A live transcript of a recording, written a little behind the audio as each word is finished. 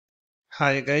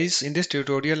Hi guys, in this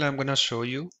tutorial I'm gonna show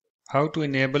you how to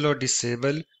enable or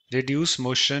disable reduce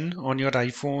motion on your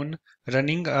iPhone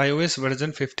running iOS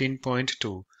version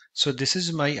 15.2. So this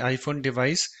is my iPhone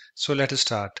device. So let's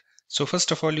start. So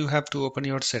first of all you have to open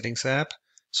your settings app.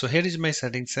 So here is my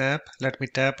settings app. Let me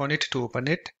tap on it to open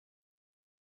it.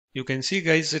 You can see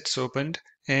guys it's opened,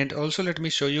 and also let me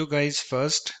show you guys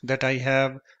first that I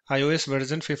have iOS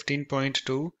version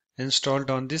 15.2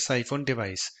 installed on this iPhone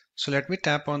device. So let me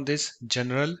tap on this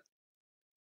general,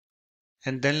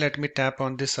 and then let me tap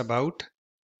on this about,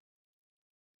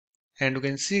 and you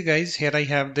can see guys here I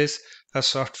have this a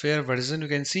software version. You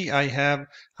can see I have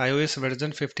iOS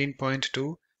version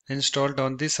 15.2 installed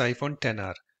on this iPhone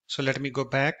 10R. So let me go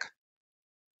back,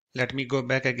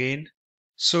 again.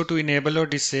 So to enable or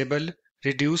disable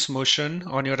reduce motion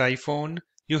on your iPhone,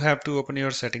 you have to open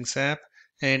your settings app,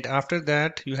 and after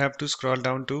that you have to scroll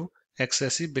down to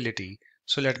accessibility.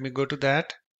 So let me go to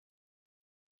that.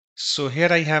 So here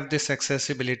I have this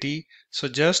accessibility. So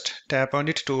just tap on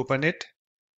it to open it.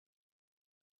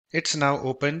 It's now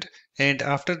opened, and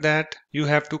after that you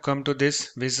have to come to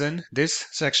this vision, this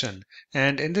section,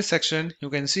 and in this section you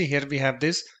can see here we have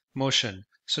this motion.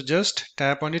 So just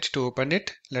tap on it to open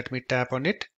it. Let me tap on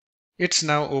it. It's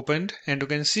now opened, and you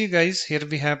can see guys here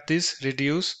we have this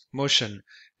reduce motion.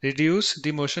 Reduce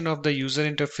the motion of the user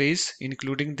interface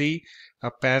including the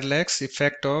parallax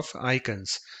effect of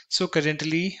icons. So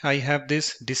currently I have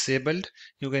this disabled.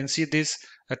 You can see this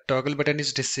toggle button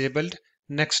is disabled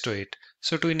next to it.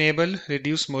 So to enable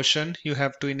reduce motion, you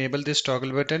have to enable this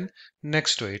toggle button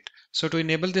next to it. So to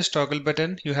enable this toggle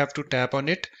button, you have to tap on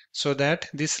it so that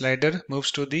this slider moves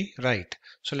to the right.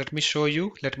 So let me show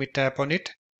you. Let me tap on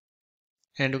it,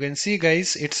 and you can see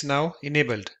guys it's now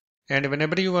enabled. And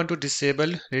whenever you want to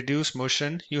disable reduce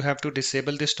motion, you have to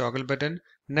disable this toggle button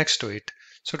next to it.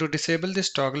 So to disable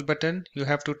this toggle button, you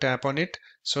have to tap on it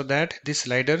so that this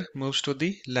slider moves to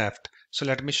the left. So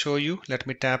let me show you. Let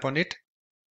me tap on it,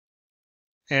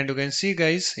 and you can see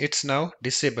guys it's now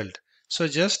disabled. So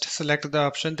just select the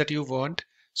option that you want.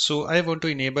 So I want to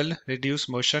enable reduce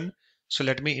motion, so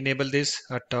let me enable this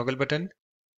toggle button.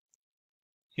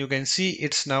 You can see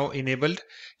it's now enabled,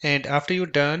 and after you're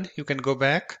done you can go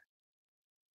back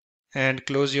and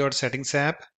close your settings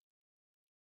app.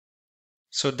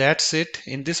 So that's it.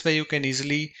 In this way you can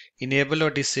easily enable or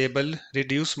disable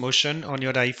reduce motion on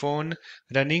your iPhone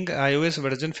running iOS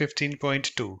version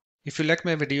 15.2. If you like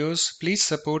my videos, please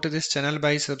support this channel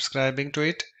by subscribing to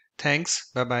it.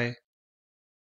 Thanks. Bye bye.